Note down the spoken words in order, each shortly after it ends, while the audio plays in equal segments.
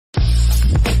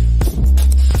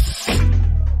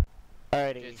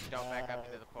Alrighty. Just don't back up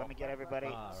into the pole. Let me get everybody.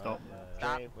 Stop.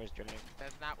 Stop. Dre, where's Dre?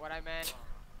 That's not what I meant.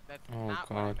 That's Oh, not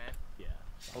what I God. meant. Yeah.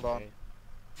 Hold on.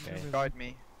 Okay. Guide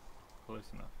me. Close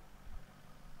enough.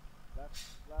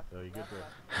 Oh, you good, bro?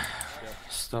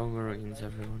 Star Marines,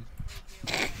 everyone.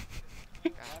 Well,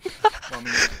 I mean,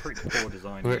 it's pretty poor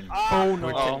design. Wait. Anyway. Oh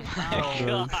no! Oh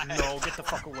No. No, get the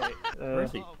fuck away. Where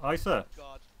is he? Hi, sir.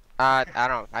 I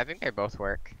don't. I think they both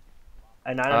work.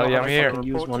 And I don't know how I'm I here. fucking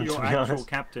use Report one, to to your be actual honest.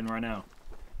 captain right now.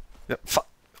 Yeah, fuck.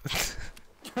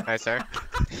 Hi, sir.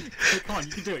 Hey, come on,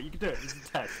 you can do it. You can do it. It's a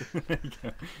test. There you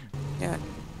go. Yeah.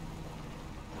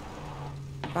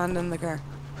 Abandon the car.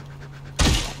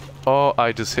 Oh,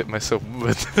 I just hit myself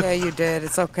with. Yeah, you did.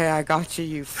 It's okay. I got you,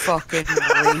 you fucking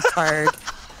retard.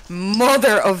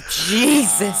 Mother of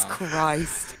Jesus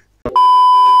Christ. Can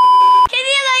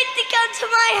you like to come to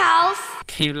my house?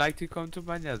 Can you like to come to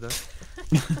my nether?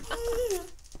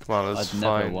 Come on, let's I'd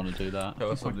never find. want to do that.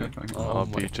 Oh,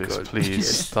 my BJ's, God. please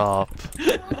stop.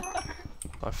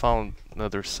 I found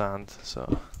another sand,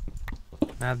 so.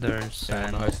 Nether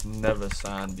sand. Nice, never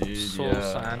sand, dude. Soul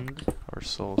sand. Or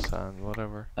soul sand,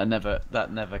 whatever. That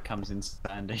never comes in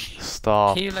sandy.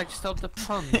 Stop. Can you like stop the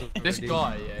puns? This already?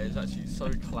 guy, yeah, is actually so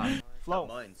class. Flow.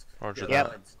 Roger Yep.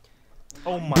 that.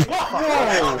 Oh my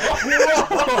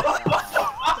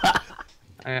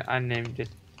I named it.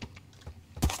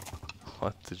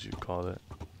 What did you call it?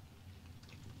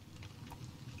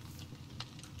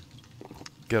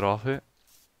 Get off it?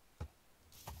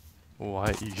 Why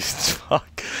you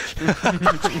fuck?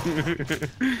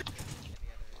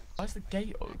 Why is the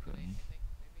gate open?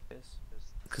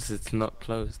 Because it's not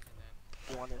closed.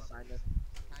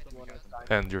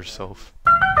 And yourself.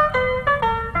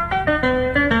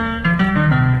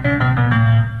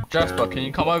 Jasper, can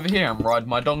you come over here and ride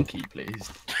my donkey,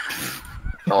 please?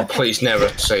 Oh, please never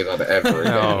say that ever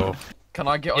again. No. Can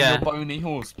I get on Yeah. your bony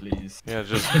horse, please? Yeah,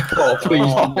 just Oh, please.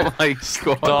 Oh my god.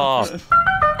 stop.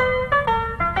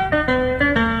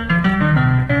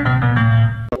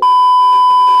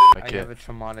 I have a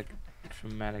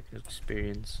traumatic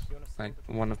experience. Like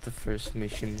one of the first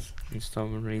missions in Star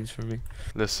Marines for me.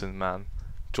 Listen, man.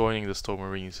 Joining the Storm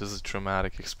Marines is a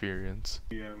traumatic experience.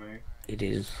 Yeah, mate. It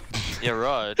is. Yeah,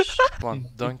 Raj. Come on,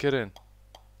 dunk it in.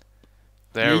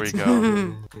 There we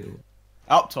go.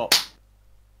 Up top.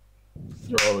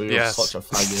 Oh, you're Yes. such a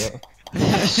faggot.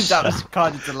 That was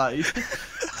kind of delayed.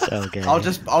 Okay. I'll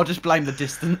just blame the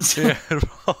distance. Yeah,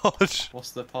 Raj.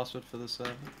 What's the password for the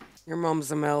server? Your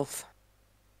mum's a MILF.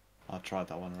 I tried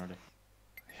that one already.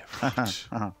 Yeah, Raj.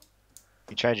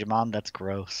 You tried your mom? That's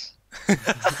gross.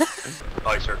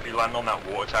 Hi, sir. If you land on that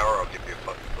water tower, I'll give you a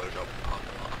fucking blowjob.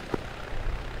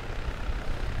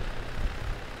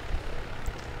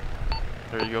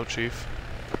 There you go, Chief.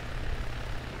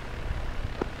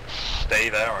 Stay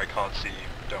there, I can't see you.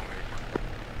 Don't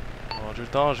move. Roger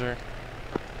Dodger.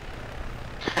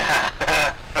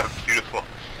 Beautiful.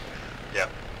 Yeah.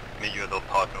 Meet you at the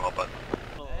parking lot, button.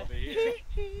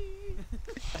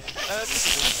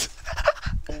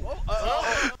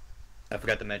 I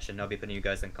forgot to mention, I'll be putting you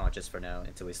guys unconscious for now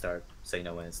until we start, so you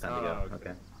know when it's time to go.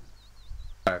 Okay.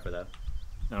 Sorry for that.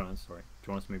 No, no, sorry. Do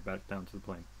you want us to move back down to the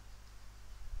plane?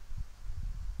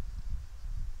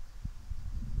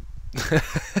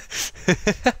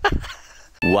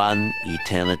 One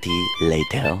eternity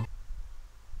later.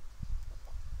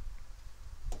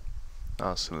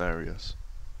 That's hilarious.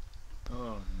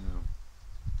 Oh no.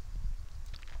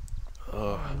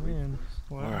 Oh,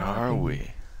 where are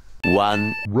we?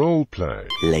 One roleplay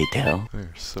later.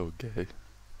 We're so gay.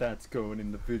 That's going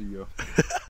in the video.